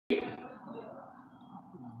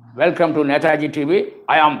Welcome to NETAJI TV.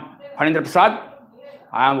 I am phaneendra Prasad.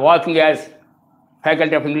 I am working as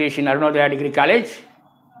faculty of English in Arunodaya Degree College.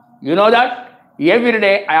 You know that every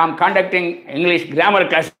day I am conducting English grammar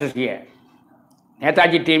classes here.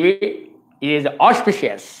 NETAJI TV is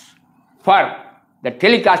auspicious for the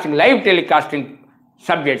telecasting, live telecasting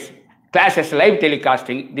subjects, classes live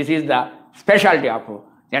telecasting. This is the specialty of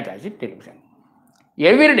NETAJI television.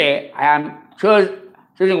 Every day I am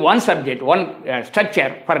choosing one subject, one structure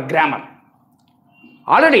for grammar.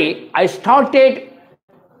 Already I started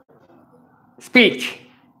speech.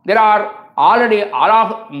 There are already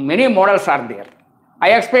many models are there.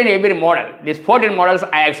 I explained every model. These 14 models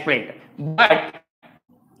I explained. But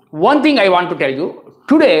one thing I want to tell you,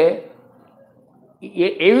 today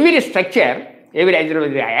every structure, every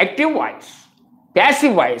active voice,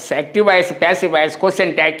 passive voice, active voice, passive voice,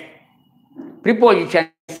 question tag, prepositions,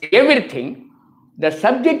 everything, the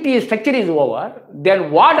subject structure is over,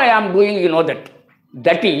 then what I am doing, you know that.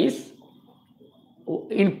 That is,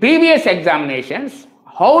 in previous examinations,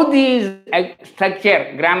 how these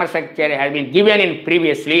structure, grammar structure has been given in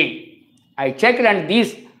previously. I checked on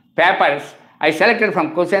these papers, I selected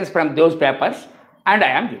from questions from those papers, and I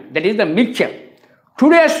am giving. That is the mixture.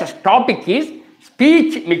 Today's topic is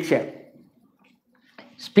speech mixture.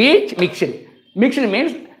 Speech mixture. Mixture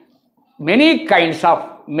means many kinds of,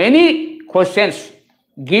 many questions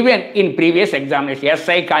given in previous examination,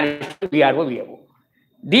 SI, Constable, VRO, VAO.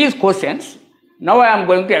 These questions, now I am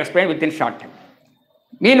going to explain within short time.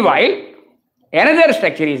 Meanwhile, another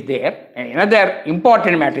structure is there, another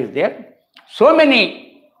important matter is there. So many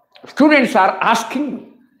students are asking me.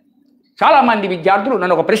 చాలా మంది విద్యార్థులు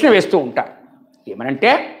నన్ను ఒక ప్రశ్న వేస్తూ ఉంటారు.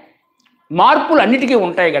 ఏమనంటే మార్పులు అన్నిటికీ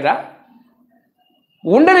ఉంటాయి కదా,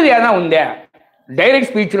 ఉండనిది ఏదైనా ఉందా? డైరెక్ట్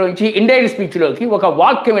స్పీచ్లోంచి ఇండైరెక్ట్ స్పీచ్లోకి ఒక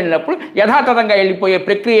వాక్యం వెళ్ళినప్పుడు యథాతథంగా వెళ్ళిపోయే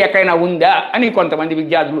ప్రక్రియ ఎక్కడైనా ఉందా అని కొంతమంది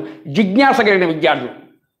విద్యార్థులు, జిజ్ఞాస కలిగిన విద్యార్థులు,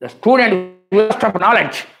 స్టూడెంట్ ఆఫ్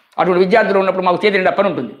నాలెడ్జ్, అటువంటి విద్యార్థులు ఉన్నప్పుడు మాకు చేతి నిండా పని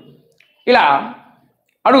ఉంటుంది, ఇలా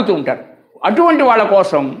అడుగుతూ ఉంటారు. అటువంటి వాళ్ళ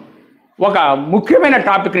కోసం ఒక ముఖ్యమైన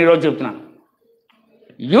టాపిక్ని ఈరోజు చెప్తున్నాను.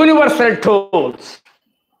 Universal truths.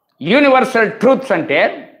 యూనివర్సల్ ట్రూత్స్ అంటే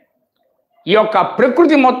ఈ యొక్క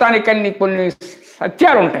ప్రకృతి మొత్తానికి కొన్ని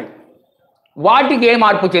సత్యాలు ఉంటాయి, వాటికి ఏ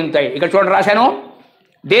మార్పు చెందుతాయి. ఇక్కడ చూడండి రాశాను,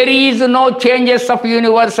 there is no changes of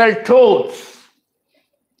universal truths.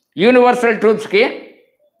 Universal ట్రూత్స్కి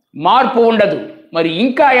మార్పు ఉండదు. మరి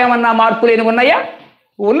ఇంకా ఏమన్నా మార్పు లేని ఉన్నాయా?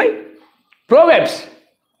 ఉన్నాయి. ప్రోవెబ్స్,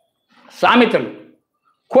 సామెతలు,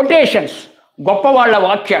 కొటేషన్స్, గొప్ప వాళ్ళ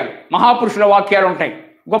వాక్యాలు, మహాపురుషుల వాక్యాలు ఉంటాయి,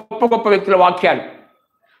 గొప్ప గొప్ప వ్యక్తుల వాక్యాలు.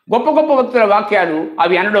 గొప్ప గొప్ప వ్యక్తుల వాక్యాలు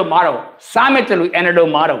అవి ఎన్నడూ మారవు. సామెతలు ఎన్నడూ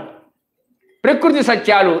మారవు. ప్రకృతి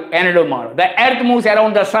సత్యాలు ఎన్నడూ మారవు. The earth moves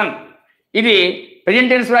around the sun. ఇది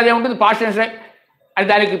ప్రెజెంట్ టెన్స్లో అదే ఉంటుంది, పాస్ట్ టెన్స్ అని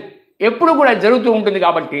దానికి ఎప్పుడు కూడా జరుగుతూ ఉంటుంది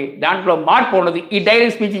కాబట్టి దాంట్లో మార్పు ఉండదు. ఈ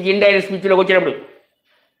డైరెక్ట్ స్పీచ్ ఇండైరెక్ట్ స్పీచ్లోకి వచ్చినప్పుడు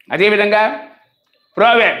అదేవిధంగా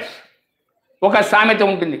ప్రోవెబ్స్, ఒక సామెత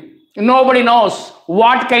ఉంటుంది, nobody knows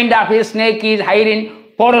what kind of a snake is hide in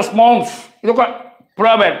porous mouths. ఇది ఒక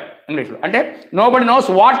ప్రోవెబ్ ఇంగ్లీష్లో. అంటే nobody knows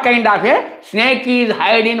what kind of a snake is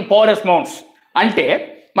hide in porous mouths అంటే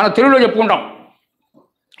మనం తెలుగులో చెప్పుకుంటాం,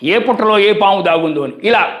 ఏ పుట్టలో ఏ పాము దాగుందో అని.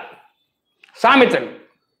 ఇలా సామెతలు,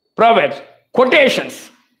 ప్రోవెబ్స్, కొటేషన్స్,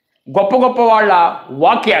 గొప్ప గొప్ప వాళ్ళ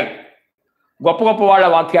వాక్యాలు, గొప్ప గొప్ప వాళ్ళ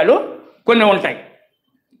వాక్యాలు కొన్ని ఉంటాయి.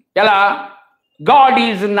 ఎలా? God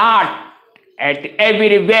is not at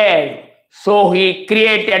everywhere so he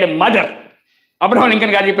created mother. Abraham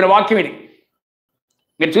Lincoln గారు చెప్పిన వాక్యం ఇది.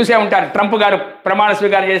 మీరు చూసే ఉంటారు, ట్రంప్ గారు ప్రమాణ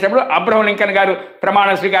స్వీకారం చేసినప్పుడు అబ్రహం లింకన్ గారు ప్రమాణ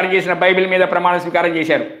స్వీకారం చేసిన బైబిల్ మీద ప్రమాణ స్వీకారం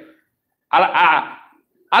చేశారు.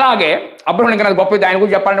 అలాగే అబ్రహం లింకన్ గొప్ప, ఆయన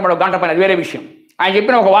గురించి చెప్పాలంటే మనం గంట పని, అది వేరే విషయం. ఆయన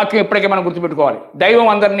చెప్పిన ఒక వాక్యం ఇప్పటికే మనం గుర్తుపెట్టుకోవాలి. దైవం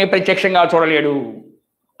అందరినీ ప్రత్యక్షంగా చూడలేడు,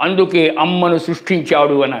 అందుకే అమ్మను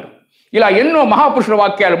సృష్టించాడు అన్నారు. ఇలా ఎన్నో మహాపురుషుల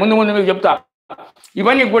వాక్యాలు ముందు ముందు మీకు చెప్తా.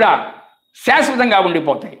 ఇవన్నీ కూడా శాశ్వతంగా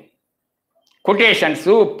ఉండిపోతాయి. కొటేషన్స్,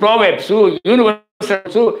 ప్రోవెబ్స్,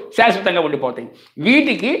 యూనివర్సల్స్ శాశ్వతంగా ఉండిపోతాయి.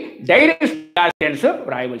 వీటికి డైరెక్ట్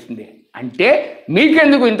రాయవలసిందే. అంటే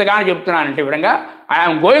మీకెందుకు ఇంతగానో చెప్తున్నానంటే విధంగా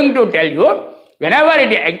I'm going to tell you whenever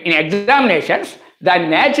in examinations the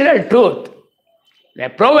natural truth, the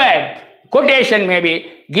proverb, quotation may be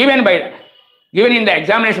given in the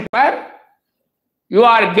examination paper, you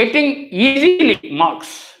are getting easily marks.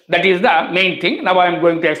 That is the main thing. Now I am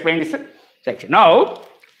going to explain this section. Now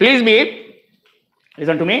please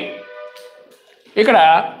listen to me. ఇక్కడ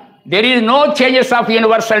there is no changes of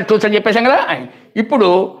universal truths అని చెప్పేసాం కదా. ఇప్పుడు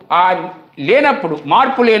ఆ లేనప్పుడు,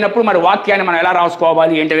 మార్పు లేనప్పుడు మరి వాక్యాన్ని మనం ఎలా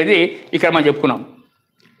రాసుకోవాలి ఏంటనేది ఇక్కడ మనం చెప్పుకున్నాం.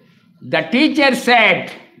 The teacher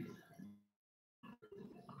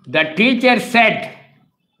said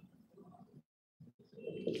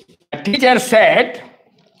teacher said,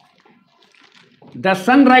 the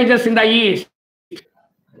sun rises in the east.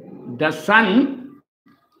 The sun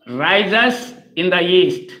rises in the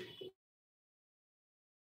east.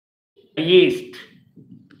 East.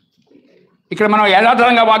 ఇక్కడ మనం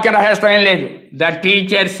యథాతథంగా వాక్యం రాసేస్తాం ఏం లేదు. ద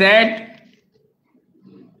టీచర్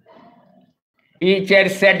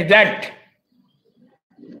సెడ్ దట్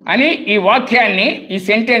అని ఈ వాక్యాన్ని, ఈ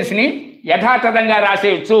సెంటెన్స్ని యథాతథంగా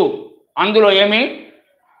రాసేయచ్చు. అందులో ఏమి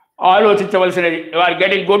ఆలోచించవలసినది. You are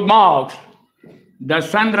getting good marks. The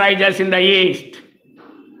sun rises in the east.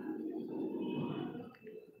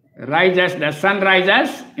 The sun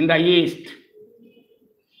rises in the east.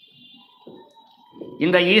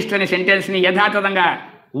 In the east అనే సెంటెన్స్ని యథాతథంగా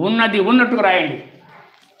ఉన్నది ఉన్నట్టుగా రాయండి.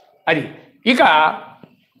 అది ఇక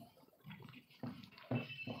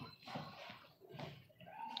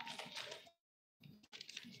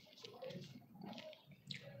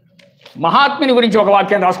మహాత్ముని గురించి ఒక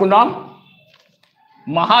వాక్యం రాసుకుందాం.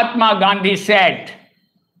 Mahatma Gandhi said.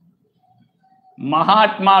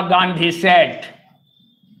 Mahatma Gandhi said.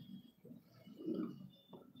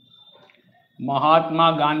 Mahatma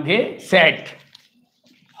Gandhi said,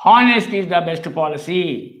 honesty is the best policy.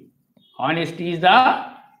 Honesty is the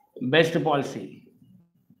best policy.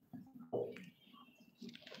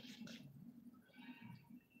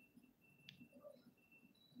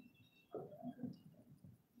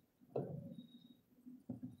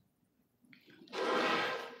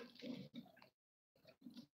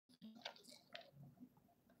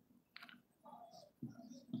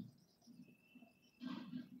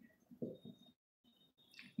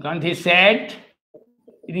 Gandhi said,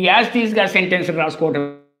 ఇది యాస్టీస్గా sentence రాసుకోవటం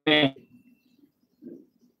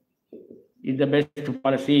is the best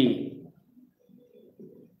policy.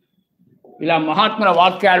 ఇలా మహాత్ముల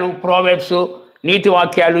వాక్యాలు, ప్రోవెబ్స్, నీతి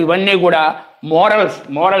వాక్యాలు ఇవన్నీ కూడా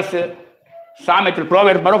మోరల్స్ సామెతలు.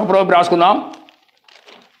 ప్రోవెబ్, మరొక ప్రోవెబ్ రాసుకుందాం.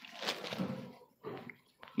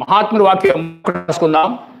 మహాత్ముల వాక్యం రాసుకుందాం.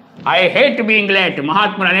 I hate being late.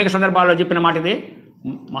 మహాత్ములు అనేక సందర్భాల్లో చెప్పిన మాట ఇది.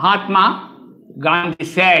 Mahatma Gandhi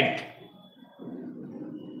said,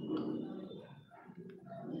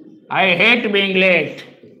 I hate being late.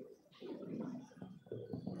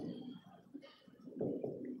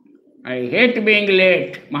 I hate being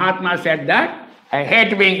late. Mahatma said that. I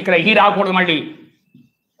hate being. ఇక్కడ ఈ రాకూడదు. మళ్ళీ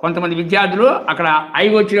కొంతమంది విద్యార్థులు అక్కడ ఐ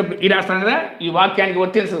వచ్చినప్పుడు ఈ రాస్తాను కదా, ఈ వాక్యానికి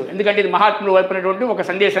వర్తించదు. ఎందుకంటే ఇది మహాత్ములు వైపునటువంటి ఒక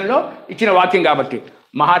సందేశంలో ఇచ్చిన వాక్యం కాబట్టి.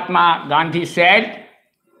 Mahatma Gandhi said,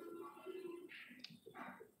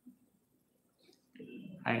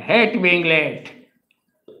 I hate being late.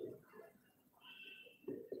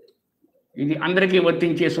 ఇది అందరికీ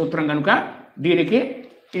వర్తించే సూత్రం కనుక దీనికి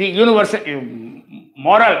ఇది యూనివర్సల్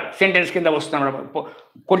మోరల్ సెంటెన్స్ కింద వస్తుంది,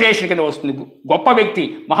 కొటేషన్ కింద వస్తుంది. గొప్ప వ్యక్తి,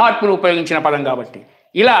 మహాత్ములు ఉపయోగించిన పదం కాబట్టి.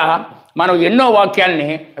 ఇలా మనం ఎన్నో వాక్యాల్ని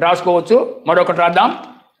రాసుకోవచ్చు. మరొకటి రాద్దాం.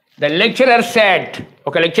 The lecturer said.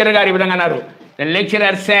 ఒక లెక్చరర్ గారు ఈ విధంగా అన్నారు. The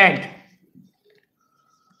lecturer said.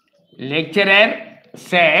 Lecturer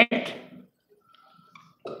said.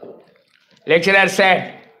 Lecturer said,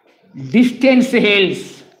 distance hills.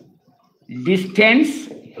 Distance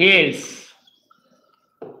hills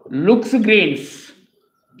looks greens.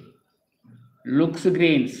 Looks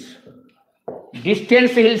greens.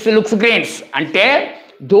 Distance hills looks greens అంటే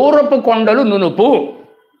దూరపు కొండలు నునుపు.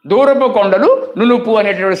 దూరపు కొండలు నునుపు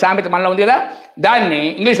అనేటువంటి సామెత మనలో ఉంది కదా, దాన్ని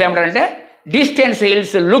ఇంగ్లీష్ ఏమంటారంటే distance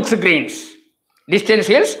hills looks Greens. Distance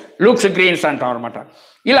hills looks Greens అంటాం అనమాట.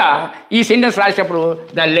 ఇలా ఈ సెంటెన్స్ రాసేటప్పుడు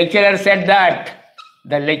the lecturer said that.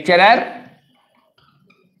 The lecturer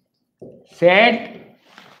said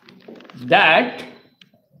that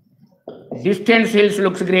distance hills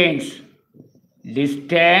looks greens.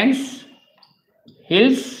 Distance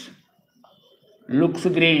hills looks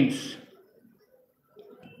greens.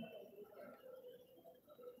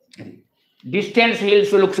 Distance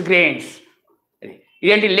hills looks greens.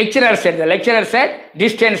 ఇదేంటి? Lecturer said. The lecturer said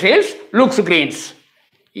distance hills looks Greens.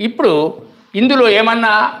 ఇప్పుడు ఇందులో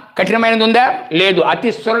ఏమన్నా కఠినమైనది ఉందా? లేదు.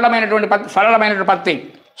 అతి సరళమైనటువంటి పద్ధతి,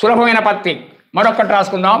 సులభమైన పద్ధతి. మరొకటి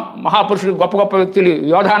రాసుకుందాం. మహాపురుషులు, గొప్ప గొప్ప వ్యక్తులు,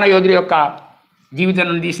 యోధాన యోధుల యొక్క జీవితం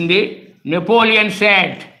నుండి తీసింది. Napoleon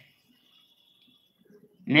said,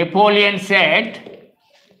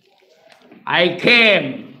 I came,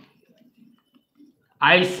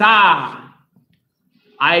 I saw,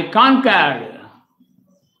 I conquered.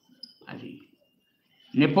 అది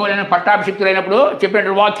నెపోలియన్ పట్టాభిషిక్తులైనప్పుడు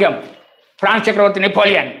చెప్పినటువంటి వాక్యం. France Chakravarthi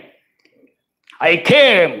Napoleon. I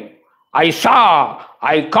came, I saw,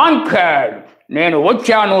 I conquered. నేను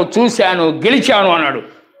వచ్చాను, చూశాను, గెలిచాను అన్నాడు.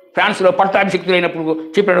 ఫ్రాన్స్లో పట్టాభిషిక్తులైనప్పుడు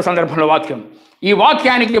చెప్పిన సందర్భంలో వాక్యం. ఈ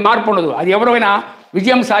వాక్యానికి మార్పు ఉండదు. అది ఎవరైనా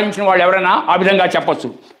విజయం సాధించిన వాళ్ళు ఎవరైనా ఆ విధంగా చెప్పొచ్చు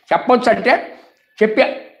అంటే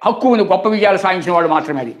హక్కు ఉంది, గొప్ప విజయాలు సాధించిన వాడు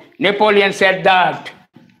మాత్రమే అది. Napoleon said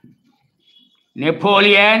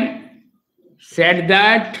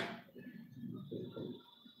that.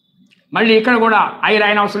 మళ్ళీ ఇక్కడ కూడా ఐ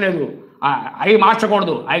రాయన అవసరం లేదు, I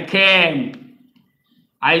మార్చకూడదు. I came,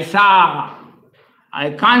 I saw, I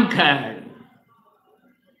conquered.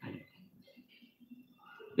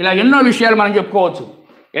 ఇలా ఎన్నో విషయాలు మనం చెప్పుకోవచ్చు.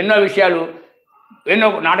 ఎన్నో విషయాలు, ఎన్నో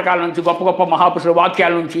నాటకాల నుంచి, గొప్ప గొప్ప మహాపురుషుల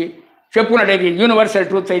వాక్యాల నుంచి చెప్పుకున్నట్టయితే యూనివర్సల్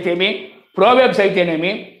ట్రూత్స్ అయితేనేమి, ప్రోవెబ్స్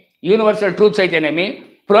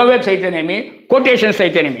అయితేనేమి, కొటేషన్స్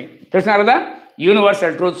అయితేనేమి. తెలిసినారు కదా,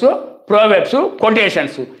 యూనివర్సల్ ట్రూత్స్, ప్రోవెబ్స్,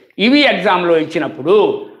 కొటేషన్స్. ఇవి ఎగ్జామ్లో ఇచ్చినప్పుడు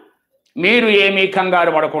మీరు ఏమీ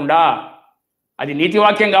కంగారు పడకుండా, అది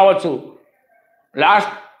నీతివాక్యం కావచ్చు.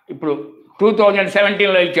 ఇప్పుడు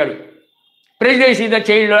 2017లో ఇచ్చాడు, prejudice is the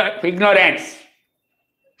child of ignorance.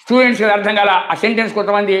 స్టూడెంట్స్కి అది అర్థం కాల, ఆ సెంటెన్స్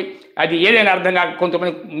కొంతమంది అది ఏదైనా అర్థం కాక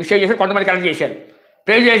కొంతమంది మిస్టేక్ చేశారు, కొంతమంది కరెక్ట్ చేశారు.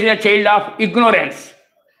 Prejudice is the child of ignorance.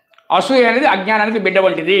 అసూయ అనేది అజ్ఞానానికి బిడ్డ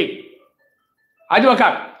వంటిది. అది ఒక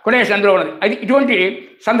కొటేషన్ అందులో ఉన్నది. అది ఇటువంటి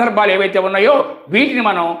సందర్భాలు ఏవైతే ఉన్నాయో వీటిని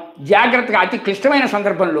మనం జాగ్రత్తగా అతి క్లిష్టమైన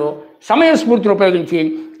సందర్భంలో సమయస్ఫూర్తిని ఉపయోగించి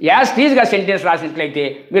యాస్టీజ్గా సెంటెన్స్ రాసినట్లయితే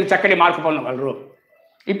మీరు చక్కటి మార్పు పొందగలరు.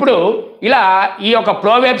 ఇప్పుడు ఇలా ఈ యొక్క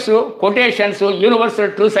ప్రోవెబ్స్, కొటేషన్స్,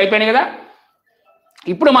 యూనివర్సల్ ట్రూత్స్ అయిపోయినాయి కదా.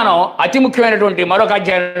 ఇప్పుడు మనం అతి ముఖ్యమైనటువంటి మరొక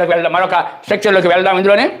అధ్యాయంలోకి వెళ్దాం, మరొక సెక్షన్లోకి వెళ్దాం.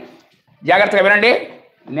 ఇందులోనే జాగ్రత్తగా వినండి.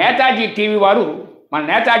 నేతాజీ టీవీ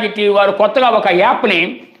వారు కొత్తగా ఒక యాప్ని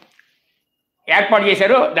ఏర్పాటు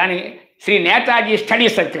చేశారు. దాని శ్రీ నేతాజీ స్టడీ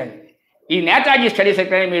సర్కిల్ అని. ఈ నేతాజీ స్టడీ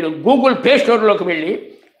సర్కిల్ అని మీరు గూగుల్ ప్లే స్టోర్లోకి వెళ్ళి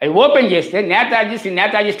అది ఓపెన్ చేస్తే శ్రీ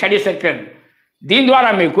నేతాజీ స్టడీ సర్కిల్ అని. దీని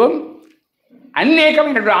ద్వారా మీకు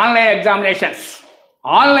అనేకమైనటువంటి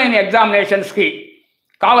ఆన్లైన్ ఎగ్జామినేషన్స్కి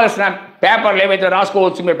కావలసిన పేపర్లు ఏవైతే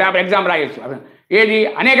రాసుకోవచ్చు, మీరు పేపర్ ఎగ్జామ్ రాయొచ్చు. ఏది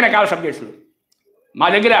అనేక రకాల సబ్జెక్ట్స్లు మా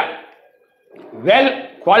దగ్గర వెల్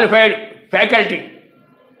క్వాలిఫైడ్ ఫ్యాకల్టీ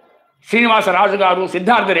శ్రీనివాసరాజు గారు,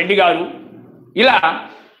 సిద్ధార్థ రెడ్డి గారు, ఇలా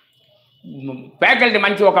ఫ్యాకల్టీ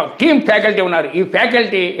మంచి ఒక టీమ్ ఫ్యాకల్టీ ఉన్నారు. ఈ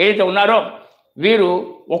ఫ్యాకల్టీ ఏదైతే ఉన్నారో వీరు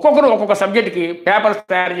ఒక్కొక్కరు ఒక్కొక్క సబ్జెక్ట్కి పేపర్స్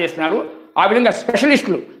తయారు చేస్తున్నారు. ఆ విధంగా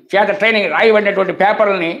స్పెషలిస్టులు చేత ట్రైనింగ్ రాయబడినటువంటి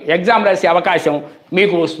పేపర్లని ఎగ్జామ్ రాసే అవకాశం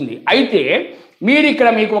మీకు వస్తుంది. అయితే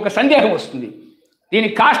మీకు ఒక సందేహం వస్తుంది, దీని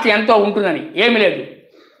కాస్ట్ ఎంతో ఉంటుందని. ఏమీ లేదు,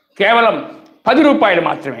 కేవలం 10 రూపాయలు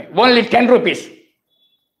మాత్రమే. Only 10 rupees.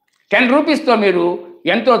 10 రూపీస్తో మీరు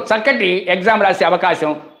ఎంతో చక్కటి ఎగ్జామ్ రాసే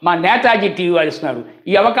అవకాశం మా నేతాజీ టీవీ వారు ఇస్తున్నారు.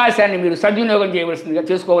 ఈ అవకాశాన్ని మీరు సద్వినియోగం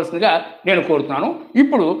చేసుకోవాల్సిందిగా నేను కోరుతున్నాను.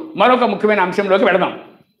 ఇప్పుడు మరొక ముఖ్యమైన అంశంలోకి వెళదాం.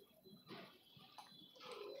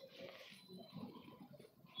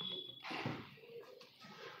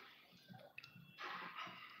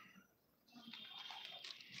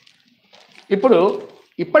 ఇప్పుడు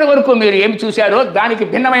ఇప్పటి వరకు మీరు ఏం చూశారో దానికి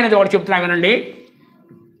భిన్నమైనది ఒకటి చెప్తున్నా వినండి.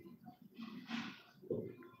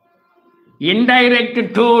 Indirect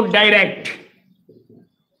to direct.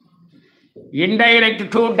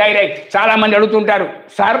 చాలామంది అడుగుతుంటారు,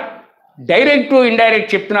 సార్ డైరెక్ట్ టు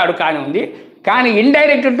ఇండైరెక్ట్ చెప్తున్నాడు కానీ ఉంది, కానీ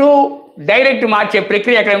ఇండైరెక్ట్ టు డైరెక్ట్ మార్చే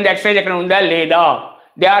ప్రక్రియ ఎక్కడ ఉంది, ఎక్సర్సైజ్ ఎక్కడ ఉందా లేదా?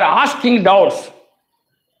 They are asking doubts.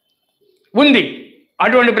 ఉంది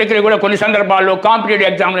అటువంటి ప్రక్రియ కూడా కొన్ని సందర్భాల్లో కాంపిటేటివ్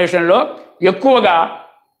ఎగ్జామినేషన్లో ఎక్కువగా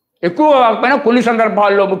కాకపోయినా కొన్ని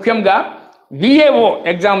సందర్భాల్లో, ముఖ్యంగా విఆర్ఓ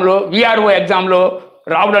ఎగ్జామ్లో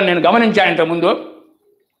రావడం నేను గమనించాను ఇంతకుముందు.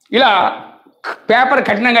 ఇలా పేపర్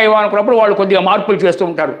కఠినంగా ఇవ్వాలనుకున్నప్పుడు వాళ్ళు కొద్దిగా మార్పులు చేస్తూ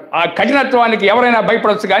ఉంటారు. ఆ కఠినత్వానికి ఎవరైనా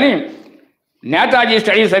భయపడవచ్చు, కానీ నేతాజీ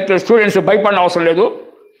స్టడీ సర్కిల్ స్టూడెంట్స్ భయపడిన అవసరం లేదు.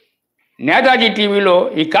 నేతాజీ టీవీలో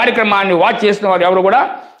ఈ కార్యక్రమాన్ని వాచ్ చేసిన వారు ఎవరు కూడా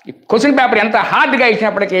క్వశ్చన్ పేపర్ ఎంత హార్డ్గా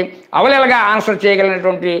ఇచ్చినప్పటికీ అవలేలగా ఆన్సర్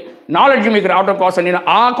చేయగలిగినటువంటి నాలెడ్జ్ మీకు రావడం కోసం నేను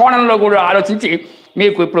ఆ కోణంలో కూడా ఆలోచించి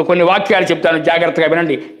మీకు ఇప్పుడు కొన్ని వాక్యాలు చెప్తాను, జాగ్రత్తగా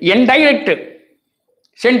వినండి. ఇండైరెక్ట్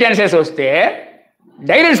సెంటెన్సెస్ వస్తే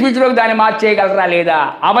డైరెక్ట్ స్పీచ్లోకి దాన్ని మార్చేయగలరా లేదా,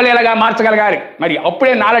 అవలేలగా మార్చగలగాలి. మరి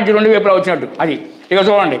అప్పుడే నాలెడ్జ్ 2 వైపులా వచ్చినట్టు. అది ఇక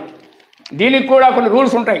చూడండి, దీనికి కూడా కొన్ని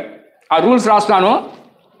రూల్స్ ఉంటాయి. ఆ రూల్స్ రాస్తున్నాను.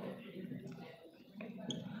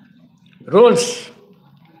 Rules: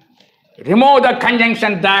 remove the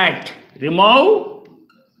conjunction that.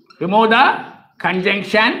 Remove the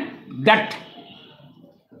conjunction that.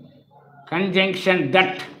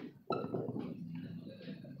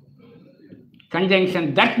 Conjunction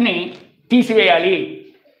దట్ని తీసివేయాలి.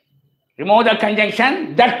 Remove the conjunction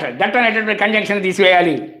that. అనేటటువంటి కంజంక్షన్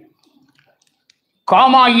తీసివేయాలి.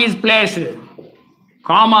 Comma is placed.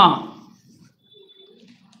 Comma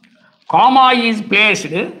is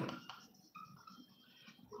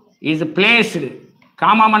placed.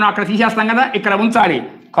 Comma మనం అక్కడ తీసేస్తాం కదా, ఇక్కడ ఉంచాలి.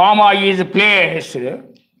 Comma is placed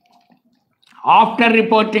after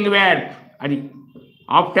reporting verb. అది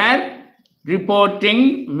after reporting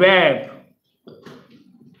verb.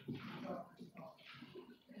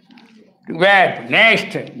 verb.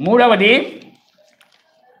 Next, మూడవది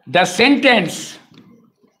the sentence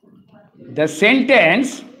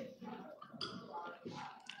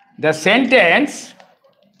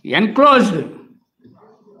enclosed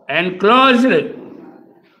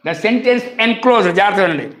the sentence enclosed జాగ్రత్తగా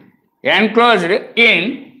ఉండండి, enclosed in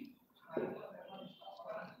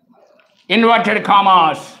inverted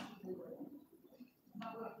commas,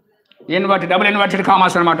 double inverted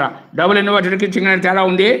commas అనమాట. డబుల్ ఇన్వర్టెడ్కి చిన్న తేడా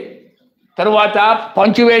ఉంది. తరువాత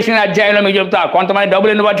పంక్చువేషన్ అధ్యాయంలో మీకు చెప్తా. కొంతమంది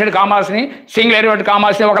డబుల్ ఇన్వర్టెడ్ కామాస్ని సింగిల్ ఇన్వర్టెడ్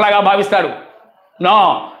కామాస్ని ఒకలాగా భావిస్తారు. నో,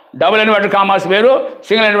 డబుల్ ఇన్వర్టెడ్ కామాస్ వేరు,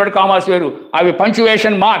 సింగిల్ ఇన్వర్టెడ్ కామాస్ వేరు. అవి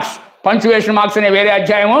పంక్చువేషన్ మార్క్స్ అనే వేరే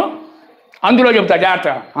అధ్యాయము, అందులో చెప్తా జాగ్రత్త.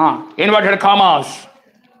 Inverted commas,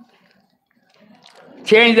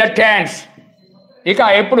 change the tense. ఇక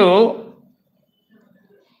ఎప్పుడు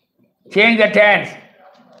change the tense,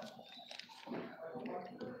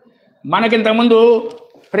 మనకింతకుముందు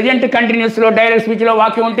present కంటిన్యూస్లో direct స్పీచ్లో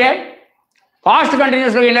వాక్యం ఉంటే పాస్ట్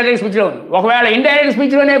కంటిన్యూస్లో ఇండైరెక్ట్ స్పీచ్లో ఉంది. ఒకవేళ ఇండైరెక్ట్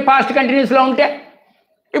స్పీచ్లోనే పాస్ట్ కంటిన్యూస్లో ఉంటే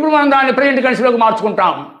ఇప్పుడు మనం దాన్ని ప్రజెంట్ కంటిన్యూస్లోకి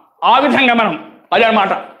మార్చుకుంటాం. ఆ విధంగా మనం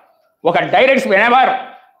అదనమాట. ఒక direct whenever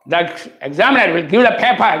the examiner will give the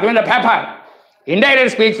paper,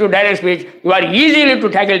 indirect speech to direct speech, you are easily to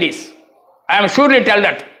tackle this. I am surely tell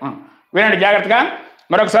that. వినండి జాగ్రత్తగా,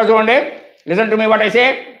 మరొకసారి చూడండి. Listen to me what I say.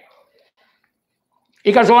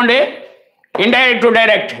 ఇక్కడ చూడండి, indirect to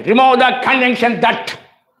direct, remove the conjunction that,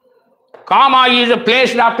 comma is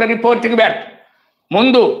placed after reporting verb.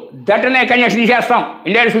 ముందు that అనే conjunction తీసేస్తాం,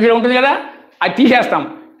 indirect స్పీచ్లో ఉంటుంది కదా, అది తీసేస్తాం.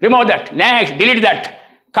 Remove that. Next delete that.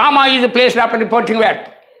 Comma is placed after reporting verb.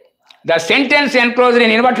 The sentence enclosed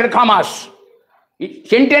in inverted commas.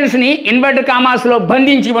 సెంటెన్స్ని inverted కామాస్లో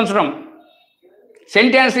బంధించి ఉంచడం.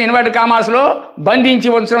 సెంటెన్స్ని inverted కామాస్లో బంధించి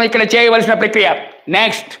ఉంచడం ఇక్కడ చేయవలసిన ప్రక్రియ.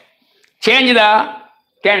 నెక్స్ట్, చేంజ్ ద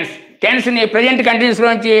టెన్స్ని ప్రజెంట్ కంటిన్యూస్లో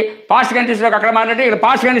నుంచి పాస్ట్ కంటిన్యూస్లోకి అక్కడ మాట్లాడితే ఇక్కడ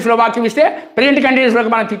పాస్ట్ కంటిన్యూస్లో వాక్యం ఇస్తే ప్రజెంట్ కంటిన్యూస్లోకి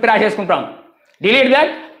మనం తిప్పి రాసేసుకుంటాం. Delete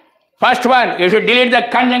that. First one, you should delete the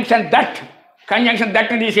conjunction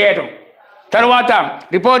దట్ని తీసేయటం. తర్వాత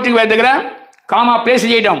రిపోర్టింగ్ వెర్బ్ దగ్గర కామా ప్లేస్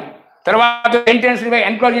చేయడం. తర్వాత సెంటెన్స్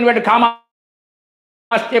ఎన్క్లోజ్ ఇన్వర్టెడ్ కామా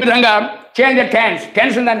విధంగా చేంజ్ ద టెన్స్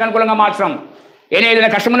దానికి అనుకూలంగా మార్చడం. ఏదైనా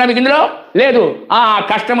కష్టం ఉన్నా మీకు ఇందులో లేదు.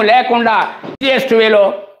 కష్టము లేకుండా ఈజియెస్ట్ వేలో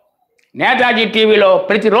నేతాజీ టీవీలో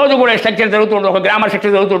ప్రతిరోజు కూడా స్ట్రక్చర్ జరుగుతుంటుంది, ఒక గ్రామర్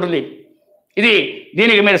స్ట్రక్చర్ జరుగుతుంటుంది.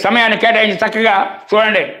 దీనికి మీరు సమయాన్ని కేటాయించి చక్కగా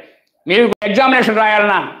చూడండి. మీరు ఎగ్జామినేషన్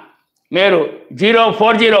రాయాలన్నా మీరు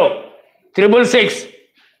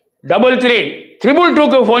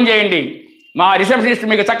 040-666-33-222కు ఫోన్ చేయండి. మా రిసెప్షనిస్ట్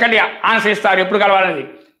మీకు చక్కటి ఆన్సర్ ఇస్తారు, ఎప్పుడు కలవాలని.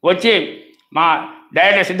 వచ్చి మా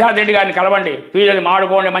డైరెక్టర్ సిద్ధార్థ రెడ్డి గారిని కలవండి, ఫీజులు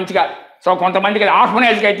మాడుకోండి మంచిగా. సో కొంతమందికి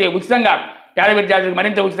ఆర్ఫనైజ్కి అయితే ఉచితంగా, పేద విద్యార్థులకు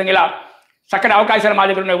మరింత ఉచితంగా, ఇలా చక్కటి అవకాశాలు మా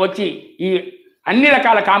దగ్గర ఉన్నాయి. వచ్చి ఈ అన్ని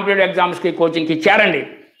రకాల కాంపిటేటివ్ ఎగ్జామ్స్కి కోచింగ్కి చేరండి.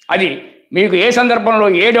 అది మీకు ఏ సందర్భంలో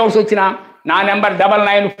ఏ డౌట్స్ వచ్చినా నా నెంబర్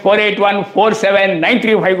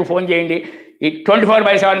 9948147935కు ఫోన్ చేయండి. ఈ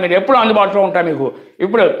 24/7 మీరు ఎప్పుడు అందుబాటులో ఉంటారు మీకు.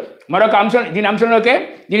 ఇప్పుడు మరొక అంశం,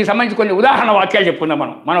 దీనికి సంబంధించి కొన్ని ఉదాహరణ వాక్యాలు చెప్పుకుందాం.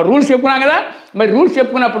 మనం రూల్స్ చెప్పుకున్నాం కదా, మరి రూల్స్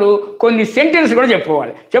చెప్పుకున్నప్పుడు కొన్ని సెంటెన్స్ కూడా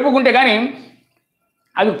చెప్పుకోవాలి. చెప్పుకుంటే కానీ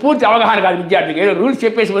అది పూర్తి అవగాహన కాదు విద్యార్థికి. ఏదో రూల్స్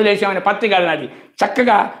చెప్పేసి వదిలేసామనే పత్తి కాదు నాది.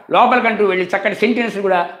 చక్కగా లోపలికంటూ వెళ్ళి చక్కటి సెంటెన్స్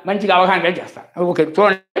కూడా మంచిగా అవగాహన కలిగి చేస్తాను. ఓకే,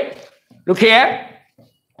 చూడండి. Look here.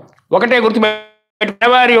 ఒకటే గుర్తుపెట్టు,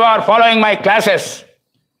 ever you are following my classes,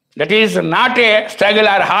 that is not a struggle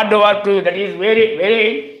are hard work, that is very very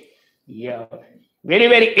very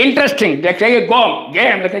very interesting.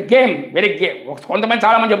 Game very game. కొంతమంది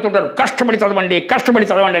చాలామంది చెప్తుంటారు కష్టపడి చదవండి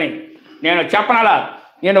అని. నేను చెప్పనాలా,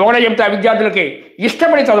 నేను ఒకటే చెప్తా విద్యార్థులకి,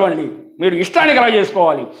 ఇష్టపడి చదవండి. మీరు ఇష్టాన్ని కలగ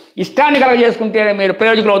చేసుకోవాలి. ఇష్టాన్ని కలగ చేసుకుంటే మీరు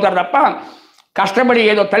ప్రయోజకులు అవుతారు తప్ప కష్టపడి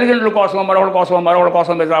ఏదో తల్లిదండ్రుల కోసమో మరొకటి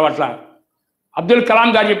కోసం మీరు రావట్లా. అబ్దుల్ కలాం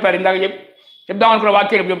గారు చెప్పారు, ఇందాక చెప్దాం అనుకున్న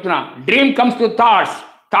వాక్యం చెప్తున్నా. Dream comes to thoughts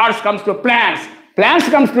comes to plans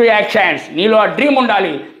comes to actions. నీలో ఆ డ్రీమ్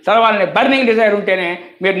ఉండాలి, చదవాలని బర్నింగ్ డిజైర్ ఉంటేనే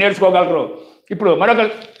మీరు నేర్చుకోగలరు. ఇప్పుడు మరొక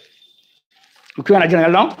ముఖ్యమైన అధ్యయనం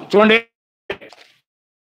వెళ్దాం. చూడండి,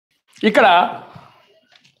 ఇక్కడ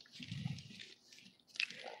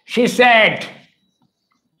she said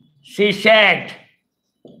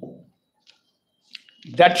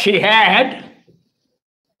that she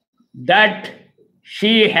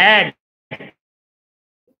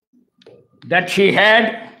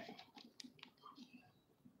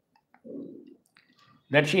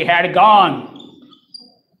had gone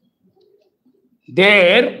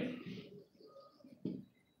there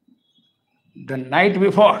the night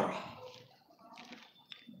before.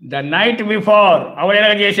 Hour ఎలా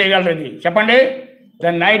చేసేయగలరు చెప్పండి. The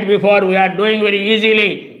night before we are doing very easily.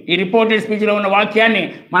 ఈ రిపోర్టెడ్ స్పీచ్లో ఉన్న వాక్యాన్ని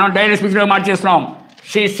మనం direct స్పీచ్లో మార్చేస్తున్నాం.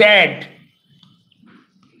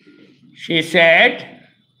 she said,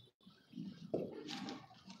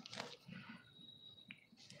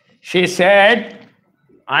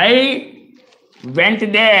 I went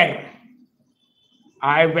there.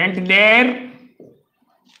 I went there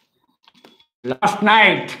last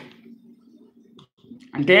night.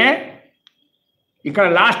 అంటే ఇక్కడ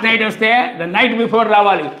లాస్ట్ నైట్ వస్తే the night before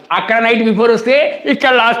రావాలి, అక్కడ నైట్ బిఫోర్ వస్తే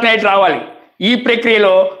ఇక్కడ లాస్ట్ నైట్ రావాలి. ఈ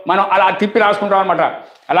ప్రక్రియలో మనం అలా తిప్పి రాసుకుంటాం అనమాట.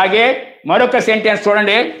 అలాగే మరొక సెంటెన్స్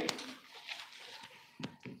చూడండి.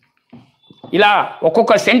 ఇలా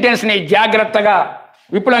ఒక్కొక్క సెంటెన్స్ని జాగ్రత్తగా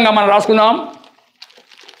విపులంగా మనం రాసుకుందాం.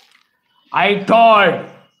 I told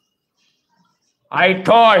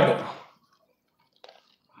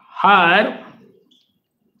her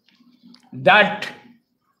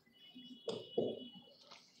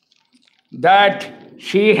that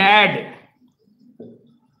she had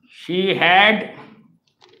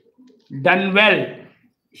done well.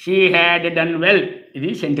 ఇది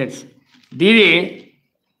సెంటెన్స్. దీని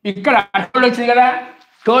ఇక్కడ టోల్డ్ వచ్చింది కదా.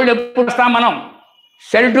 టోల్డ్ ఎప్పుడు వస్తాం మనం?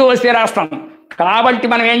 సెడ్ టు వస్తే రాస్తాం. కాబట్టి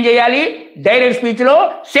మనం ఏం చేయాలి? డైరెక్ట్ స్పీచ్లో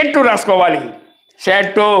సెడ్ టు రాసుకోవాలి. Said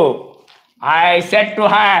to, I said to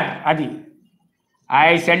her, అది ఐ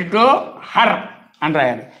సెడ్ టు హర్ అని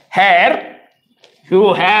రాయాలి. హెర్ యూ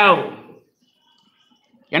హ్యావ్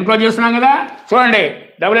ఎన్క్లోజ్ చేస్తున్నాం కదా. చూడండి,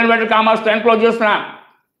 డబుల్ ఇన్వర్టెడ్ కామాస్తో ఎన్క్లోజ్ చేస్తున్నా.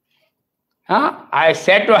 I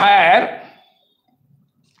said to her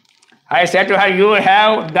you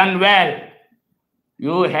have done well.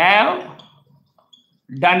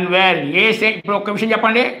 ఏ ఇప్పుడు ఒక్క విషయం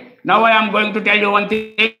చెప్పండి. Now I am going to tell you one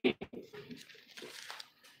thing.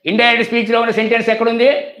 Indirect స్పీచ్లో ఉన్న సెంటెన్స్ ఎక్కడుంది?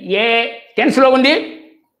 ఏ టెన్స్లో ఉంది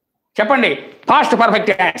చెప్పండి? పాస్ట్ పర్ఫెక్ట్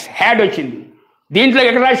టెన్స్, హ్యాడ్ వచ్చింది. దీంట్లో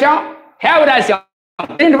ఎక్కడ రాసాం? హ్యావ్ రాసాం.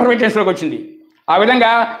 ప్రెజెంట్ పర్ఫెక్ట్ టెన్స్లోకి వచ్చింది. ఆ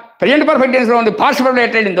విధంగా ప్రెజెంట్ పర్ఫెక్ట్ టెన్స్లో ఉంది పాస్ట్ పర్ఫెక్ట్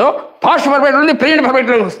ఎట్లయిందో, పాస్ట్ పర్ఫెక్ట్ ఉంది ప్రెజెంట్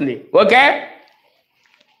పర్ఫెక్ట్లోకి వస్తుంది. ఓకే,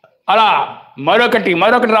 అలా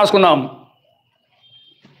మరొకటి రాసుకుందాం.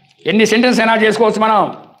 ఎన్ని సెంటెన్స్ అయినా చేసుకోవచ్చు మనం.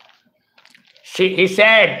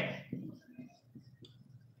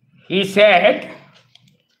 he said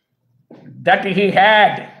that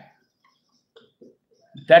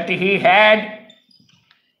he had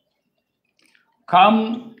come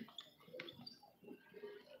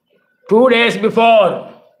 2 days before.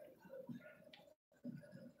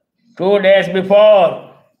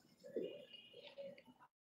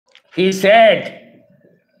 He said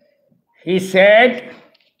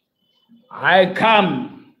I come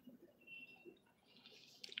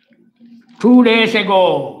 2 days ago.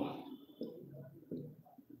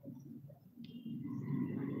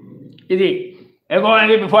 ఇది ఎగో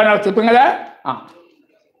అనేది బిఫోర్ నాకు చెప్పాం కదా.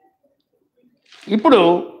 ఇప్పుడు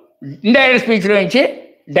ఇండైరెక్ట్ స్పీచ్లో నుంచి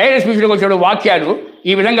డైరెక్ట్ స్పీచ్లోకి వచ్చే వాక్యాలు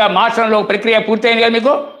ఈ విధంగా మార్చడంలో ప్రక్రియ పూర్తయింది కదా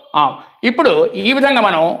మీకు. ఇప్పుడు ఈ విధంగా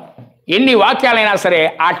మనం ఎన్ని వాక్యాలైనా సరే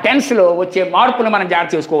ఆ టెన్స్లో వచ్చే మార్పులు మనం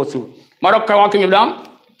జాగ్రత్త చేసుకోవచ్చు. మరొక వాక్యం చూద్దాం.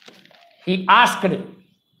 He asked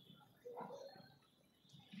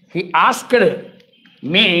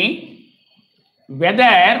me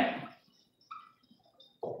whether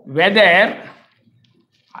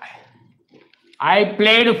I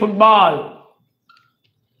played football.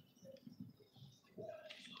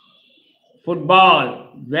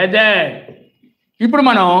 Whether. ఇప్పుడు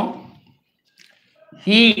మనం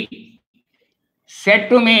he said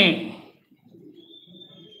to me,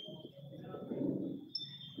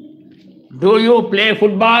 do you play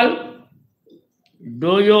football?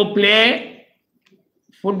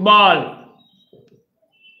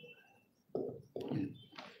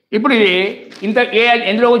 ఇప్పుడు ఇది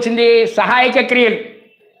ఎందులో వచ్చింది? సహాయక క్రియలు.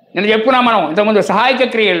 నేను చెప్పుకున్నా మనం ఇంతకుముందు సహాయక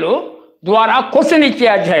క్రియలు ద్వారా క్వశ్చన్ ఇచ్చే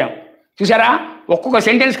అధ్యాయం చూసారా. ఒక్కొక్క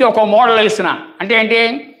సెంటెన్స్కి ఒక్కొక్క మోడల్ ఇస్తున్నా. అంటే ఏంటి?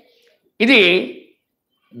 ఇది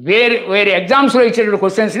వేరే ఎగ్జామ్స్లో ఇచ్చేటువంటి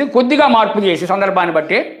క్వశ్చన్స్ని కొద్దిగా మార్పు చేసి సందర్భాన్ని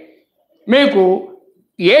బట్టి మీకు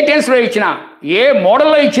ఏ టెన్స్లో ఇచ్చినా ఏ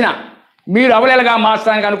మోడల్లో ఇచ్చినా మీరు అవలేలుగా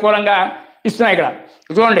మార్చడానికి అనుకూలంగా ఇస్తున్నాయి. ఇక్కడ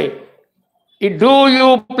చూడండి, ఈ do you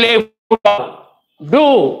play football. Do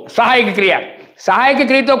సహాయక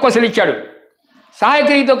క్రియతో క్వశ్చన్ ఇచ్చాడు. సహాయక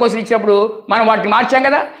క్రియతో క్వశ్చన్ ఇచ్చినప్పుడు మనం వాటిని మార్చాం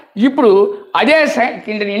కదా. ఇప్పుడు అదే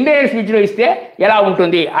ఇండైరెక్ట్ స్పీచ్లో ఇస్తే ఎలా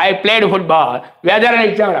ఉంటుంది? I played football. వెదర్ అని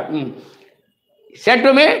ఇచ్చాం కదా. Said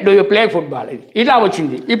to me, do you play football. ఇలా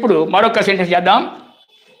వచ్చింది. ఇప్పుడు మరొక సెంటెన్స్ చేద్దాం.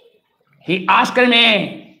 He asked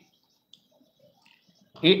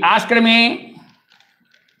me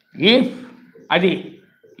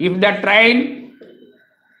if the train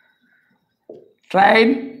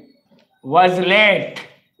was late.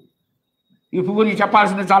 If గురించి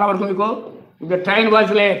చెప్పాల్సింది చాలా వరకు మీకు. If the train was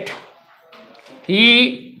late, he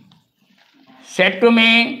said to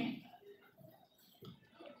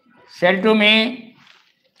me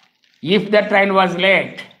if the train was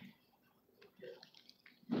late.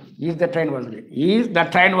 Is the train was late. Is the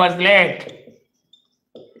train was late.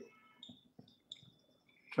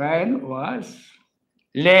 Train was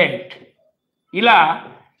late. ఇలా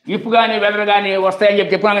if కానీ weather కానీ వస్తాయని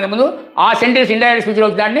చెప్పుకున్నాం కదా ముందు. ఆ సెంటెన్స్ ఇండైరెక్ట్ స్పీచ్లో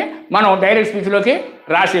దాన్ని మనం డైరెక్ట్ స్పీచ్లోకి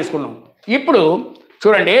రాసేసుకున్నాం. ఇప్పుడు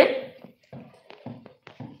చూడండి,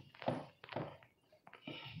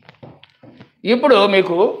 ఇప్పుడు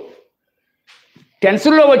మీకు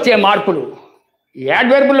టెన్సుల్లో వచ్చే మార్పులు,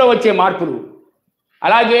 యాడ్వర్బుల్లో వచ్చే మార్పులు,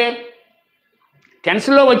 అలాగే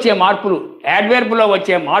టెన్స్లో వచ్చే మార్పులు, యాడ్వర్బుల్లో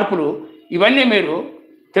వచ్చే మార్పులు, ఇవన్నీ మీరు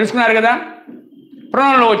తెలుసుకున్నారు కదా.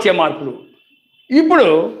 ప్రొనౌన్లో వచ్చే మార్పులు. ఇప్పుడు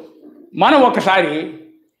మనం ఒకసారి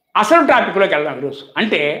అసలు టాపిక్లోకి వెళ్దాం ఈరోజు.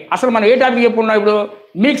 అంటే అసలు మనం ఏ టాపిక్ చెప్పుకున్నాం ఇప్పుడు?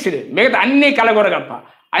 మిక్స్డ్. మిగతా అన్ని కలగొరగప్ప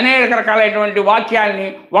అనేక రకాలైనటువంటి వాక్యాలని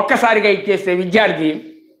ఒక్కసారిగా ఇచ్చేస్తే విద్యార్థి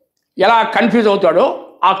ఎలా కన్ఫ్యూజ్ అవుతాడో,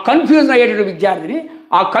 ఆ కన్ఫ్యూజన్ అయ్యేటువంటి విద్యార్థిని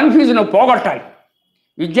ఆ కన్ఫ్యూజన్ పోగొట్టాలి.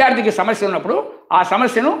 విద్యార్థికి సమస్య ఉన్నప్పుడు ఆ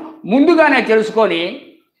సమస్యను ముందుగానే తెలుసుకొని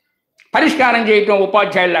పరిష్కారం చేయటం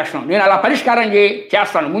ఉపాధ్యాయుల లక్షణం. నేను అలా పరిష్కారం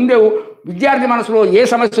చేస్తాను. ముందే విద్యార్థి మనసులో ఏ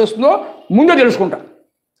సమస్య వస్తుందో ముందే తెలుసుకుంటాను.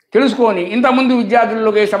 తెలుసుకొని ఇంతకుముందు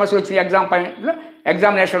విద్యార్థుల్లోకి ఏ సమస్య వచ్చింది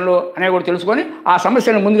ఎగ్జామినేషన్లో అనేది కూడా తెలుసుకొని ఆ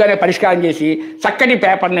సమస్యను ముందుగానే పరిష్కారం చేసి చక్కటి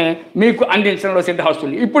పేపర్ని మీకు అందించడంలో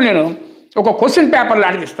సిద్ధహస్తుంది. ఇప్పుడు నేను ఒక క్వశ్చన్ పేపర్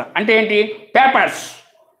లాంటిది ఇస్తాను. అంటే ఏంటి? Papers,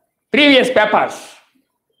 previous papers.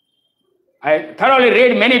 I thoroughly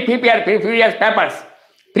read many previous papers.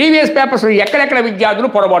 Previous papers ఎక్కడెక్కడ విద్యార్థులు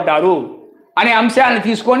పొరబడ్డారు అనే అంశాలను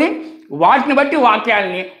తీసుకొని వాటిని బట్టి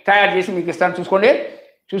వాక్యాలని తయారు చేసి మీకు ఇస్తాను. చూసుకోండి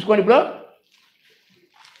ఇప్పుడు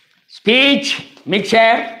స్పీచ్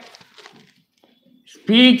మిక్చర్,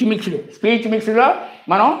 స్పీచ్ మిక్స్డ్లో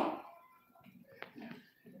మనం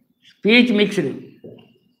స్పీచ్ మిక్స్డ్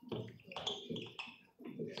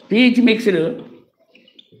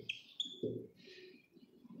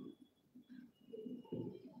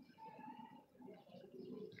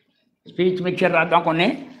స్పీచ్ మిక్చర్ రాద్దాం కొన్ని.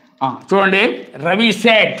 చూడండి, Ravi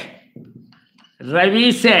set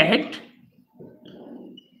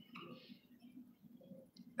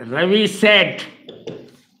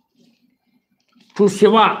to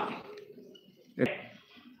Shiva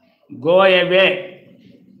go away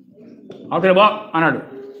అవుతాడు బా అన్నాడు.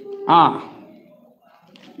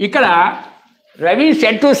 ఇక్కడ Ravi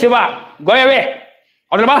set to Shiva go away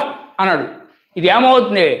అవుతాడు బా అన్నాడు. ఇది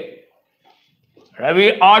ఏమవుతుంది? రవి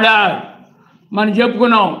ఆర్డర్ మనం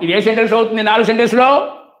చెప్పుకున్నాం. ఇది ఏ సెంటెన్స్ అవుతుంది? 4 సెంటెన్స్లో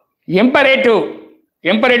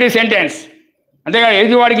ఇంపరేటివ్ సెంటెన్స్. అంతేగా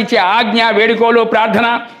ఎదుటివాడికి ఇచ్చే ఆజ్ఞ, వేడుకోలు, ప్రార్థన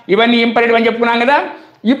ఇవన్నీ ఇంపరేటివ్ అని చెప్పుకున్నాం కదా.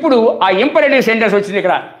 ఇప్పుడు ఆ ఇంపరేటివ్ సెంటెన్స్ వచ్చింది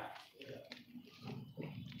ఇక్కడ.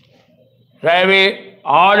 రవి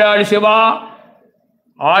ఆర్డర్డ్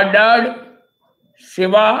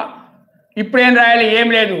శివ. ఇప్పుడేం రాయాలి? ఏం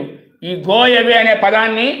లేదు. ఈ గో అవే అనే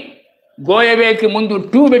పదాన్ని గో అవేకి ముందు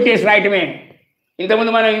టు పెట్టేసి రాయటమే.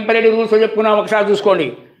 ఇంతకుముందు మనం ఇంపరేటివ్ రూల్స్ చెప్పుకున్నాం, ఒకసారి చూసుకోండి.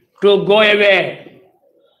 To go away.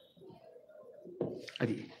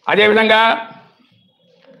 అది అదేవిధంగా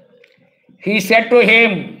he said to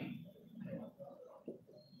him,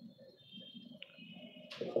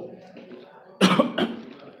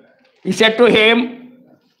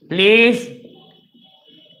 please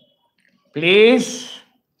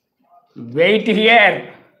wait here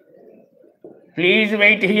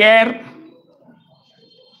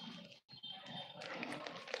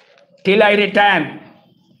till I return.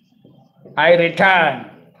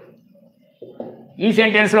 ఈ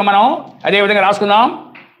సెంటెన్స్లో మనం అదేవిధంగా రాసుకుందాం.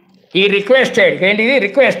 He requested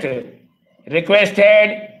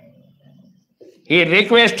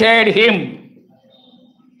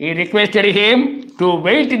him to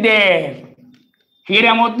wait there. Here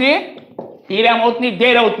ఏమవుతుంది?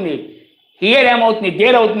 There అవుతుంది. Here ఏమవుతుంది?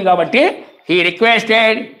 There అవుతుంది. కాబట్టి he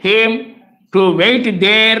requested him to wait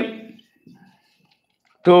there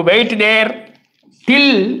till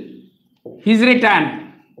his return.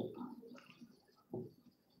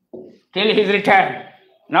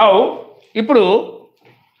 Now ఇప్పుడు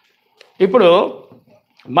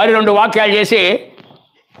మరి 2 వాక్యాలు చేసి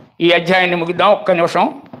ఈ అధ్యాయాన్ని ముగిద్దాం. ఒక్క నిమిషం.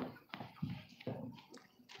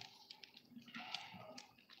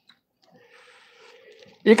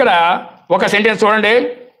 ఇక్కడ ఒక సెంటెన్స్ చూడండి.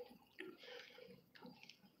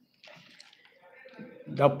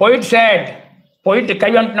 ద పోయిట్ సెడ్,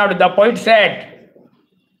 కవి అంటున్నాడు. The poet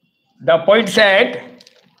said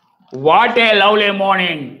what a lovely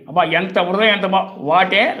morning. అబ్బా ఎంత హృదయం, ఎంత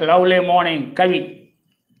వాట్ ఏ లవ్లీ మార్నింగ్. కవి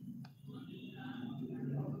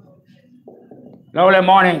lovely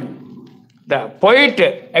morning. The poet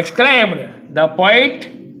exclaimed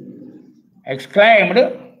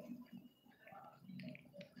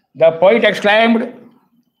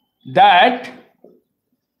that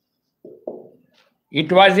it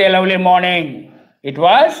was a lovely morning. It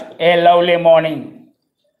was a lovely morning.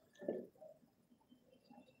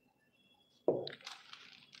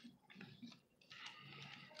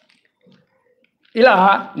 ఇలా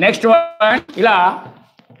next one ఇలా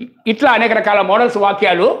ఇట్లా అనేక రకాల మోడల్స్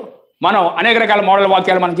వాక్యాలు మనం అనేక రకాల మోడల్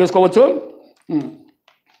వాక్యాలు మనం చేసుకోవచ్చు.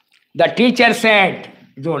 ద టీచర్ సెడ్,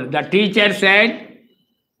 చూడండి, the teacher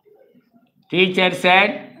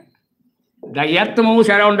said the earth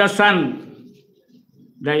moves around the sun,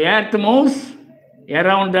 the earth moves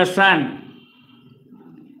around the sun,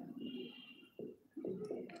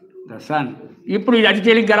 the sun. ఇప్పుడు ఇది అతి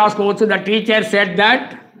తేలిగ్గా రాసుకోవచ్చు. The teacher said that,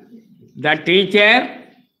 the teacher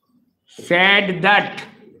said that.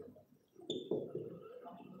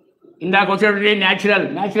 ఇందాక వచ్చేటప్పుడు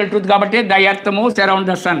న్యాచురల్ ట్రూత్ కాబట్టి the earth moves around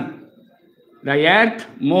the sun, the earth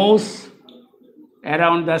moves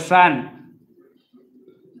around the sun.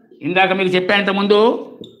 ఇందాక మీకు చెప్పేంత ముందు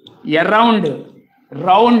అరౌండ్,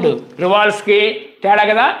 రౌండ్, రివాల్వ్స్కి తేడా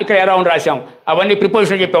కదా, ఇక్కడ అరౌండ్ రాసాం. అవన్నీ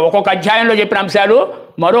ప్రిపోజిషన్ చెప్పాం. ఒక్కొక్క అధ్యాయంలో చెప్పిన అంశాలు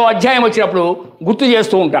మరో అధ్యాయం వచ్చినప్పుడు గుర్తు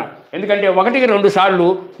చేస్తూ ఉంటాం. ఎందుకంటే 1-2 సార్లు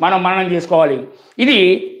మనం మననం చేసుకోవాలి. ఇది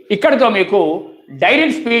ఇక్కడితో మీకు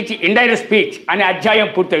డైరెక్ట్ స్పీచ్, ఇండైరెక్ట్ స్పీచ్ అనే అధ్యాయం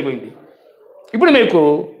పూర్తయిపోయింది. ఇప్పుడు మీకు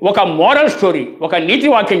ఒక మోరల్ స్టోరీ, ఒక నీతి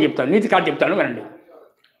వాక్యం చెప్తాను, నీతి కథ చెప్తాను, వినండి.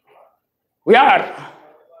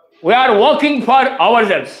 We are working for hour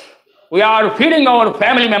cells, we are feeding our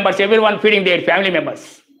family members, every one feeding their family members.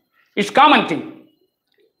 It's common thing.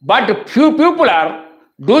 But few people are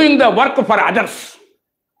doing the work for others.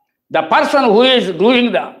 The person who is doing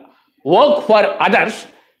the work for others,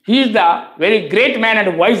 he is the very great man and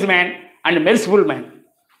wise man and merciful man.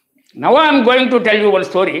 Now I am going to tell you one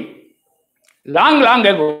story. Long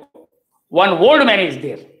ago, one old man is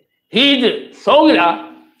there. He is sowing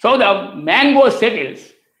the mango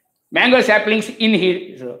saplings in his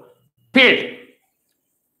field.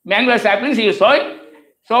 Mango saplings he is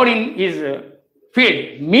sowed in his field.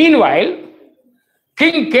 Meanwhile,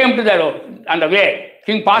 king came to on the way.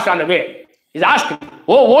 King passed on the way. He's asked,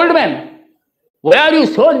 "Oh, old man, why are you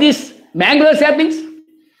sow these mango saplings?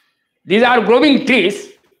 These are growing trees.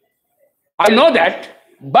 I know that,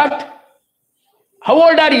 but how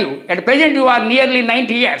old are you? At present, you are nearly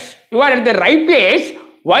 90 years. You are at the ripe age.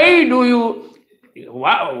 Why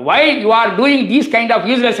you are doing these kind of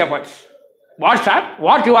useless efforts?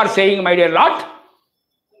 What you are saying, my dear Lord?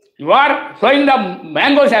 You are sowing the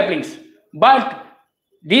mango saplings, but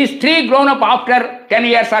these tree grown up after 10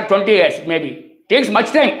 years or 20 years, maybe. Takes much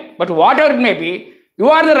time, but whatever it may be, you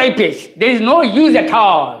are the right age. There is no use at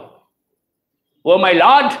all. Oh, my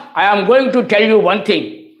Lord, I am going to tell you one thing.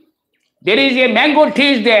 There is a mango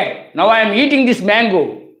tree there. Now I am eating this mango.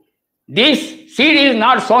 This seed is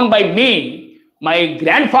not sown by me. My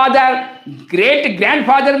grandfather,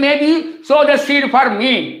 great-grandfather maybe sowed the seed for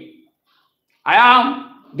me.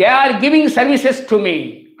 They are giving services to me.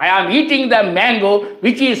 I am eating the mango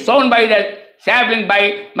which is sown by the sapling by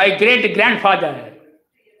my great-grandfather.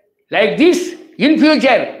 Like this, in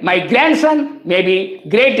future, my grandson, maybe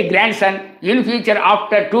great-grandson, in future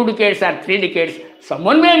after 2 decades or 3 decades,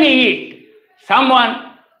 someone may eat.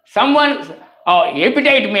 Someone's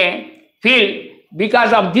appetite may feel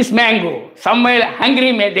because of this mango. Somewhere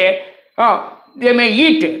hungry may they may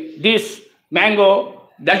eat this mango,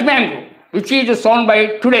 that mango, which is sown by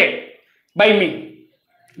today, by me.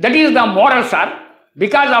 That is the moral, sir.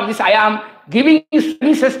 Because of this, I am giving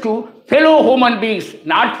services to fellow human beings,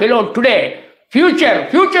 not fellow today, future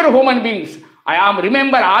human beings. I am,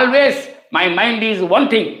 remember always, my mind is one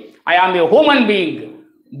thing. I am a human being,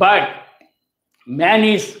 but man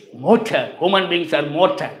is mortal. Human beings are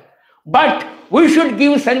mortal. But we should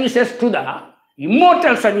give services to the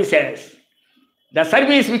immortal services. The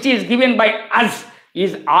service which is given by us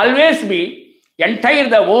is always be entire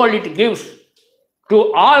the world it gives to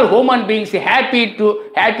all human beings happy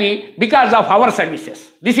because of our services.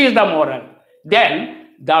 This is the moral. Then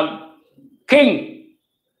the king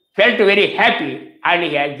felt very happy and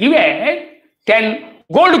he had given 10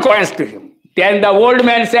 gold coins to him. Then the old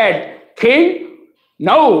man said, "King,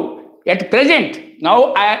 now at present, now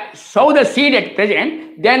I sow the seed at present,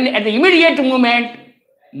 then at the immediate moment,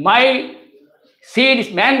 my seed,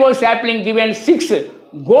 mango sapling given 6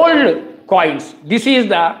 gold coins. This is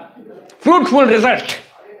the fruitful result.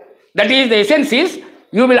 That is, the essence is,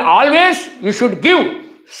 you should give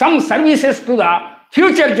some services to the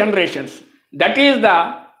future generations. That is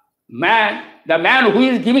the man who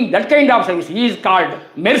is giving that kind of service. He is called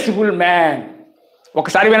merciful man."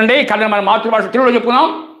 ఒకసారి వినండి, కథ మన మాతృభాష తెలుగులో చెప్పుకున్నాం.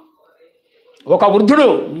 ఒక వృద్ధుడు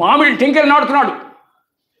మామిడి టెంకెలు నాడుతున్నాడు.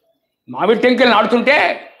 మామిడి టెంకెలు నాడుతుంటే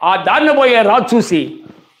ఆ దారిన పోయే రాజు చూసి,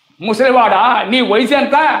 "ముసలివాడా, నీ వయసు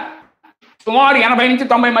ఎంత? సుమారు 80 నుంచి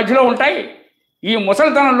 90 మధ్యలో ఉంటాయి. ఈ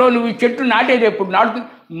ముసలితనంలో నువ్వు ఈ చెట్టు నాటేది ఎప్పుడు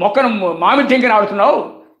మొక్కను మామిడి టెంక నాడుతున్నావు.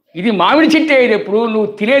 ఇది మామిడి చెట్టు అయ్యేది ఎప్పుడు, నువ్వు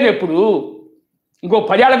తినేది ఎప్పుడు, ఇంకో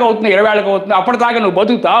 10 ఏళ్ళకి అవుతుంది, 20 ఏళ్ళకి అవుతుంది, అప్పటిదాకా నువ్వు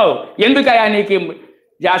బతుకుతావు, ఎందుకయ్యా నీకు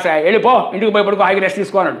జాస, వెళ్ళిపో ఇంటికి పోయిపడుకో, హాయిగా రెస్ట్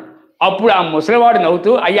తీసుకోన్నాడు. అప్పుడు ఆ ముసలివాడు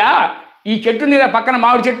నవ్వుతూ, అయ్యా ఈ చెట్టు మీద పక్కన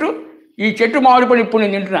మామిడి చెట్టు, ఈ చెట్టు మామిడి పడి ఇప్పుడు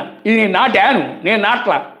నేను తింటున్నా, ఇది నేను నాటాను, నేను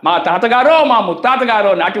నాట్లా, మా తాతగారో మా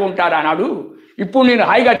ముత్తాతగారో నాటి ఉంటారు అన్నాడు, ఇప్పుడు నేను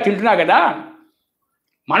హాయిగా తింటున్నా కదా.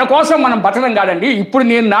 మన కోసం మనం బతకడం కాదండి, ఇప్పుడు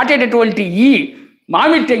నేను నాటేటటువంటి ఈ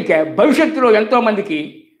మామిడి టెంక భవిష్యత్తులో ఎంతోమందికి,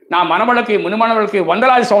 నా మనవళ్ళకి మునిమనవలకి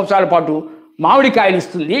వందలాది సంవత్సరాల పాటు మామిడికాయలు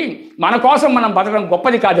ఇస్తుంది. మన కోసం మనం బతకడం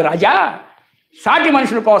గొప్పది కాదు రాజా, సాటి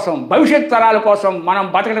మనుషుల కోసం, భవిష్యత్ తరాల కోసం మనం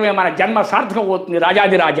బతకడమే మన జన్మ సార్థకం అవుతుంది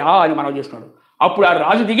రాజాది రాజా అని మనం చేస్తున్నాడు. అప్పుడు ఆ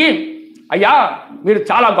రాజు దిగి, అయ్యా మీరు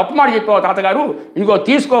చాలా గొప్ప మాట చెప్పావు తాతగారు, ఇదిగో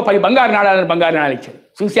తీసుకో 10 బంగారు నాణాలు ఇచ్చారు.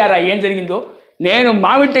 చూశారా ఏం జరిగిందో, నేను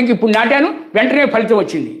మామిడి టెంక ఇప్పుడు నాటాను, వెంటనే ఫలితం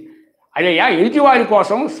వచ్చింది. అయ్యా ఎదుటివారి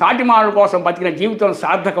కోసం, సాటి మానవుల కోసం బతికిన జీవితం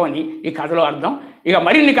సార్థకం అని ఈ కథలో అర్థం. ఇక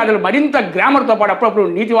మరిన్ని కథలు మరింత గ్రామర్తో పాటు అప్పుడప్పుడు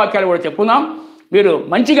నీతి వాక్యాలు కూడా చెప్పుకుందాం. మీరు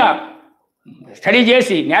మంచిగా స్టడీ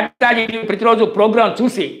చేసి నేతాజీ టీవీ ప్రతిరోజు ప్రోగ్రాం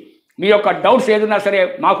చూసి మీ యొక్క డౌట్స్ ఏదైనా సరే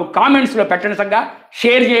మాకు కామెంట్స్లో పెట్టండి,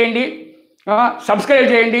 షేర్ చేయండి,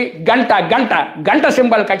 సబ్స్క్రైబ్ చేయండి, గంట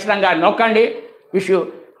సింబల్ ఖచ్చితంగా నొక్కండి. Wish you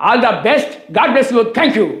all the best. God bless you.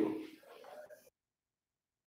 Thank you.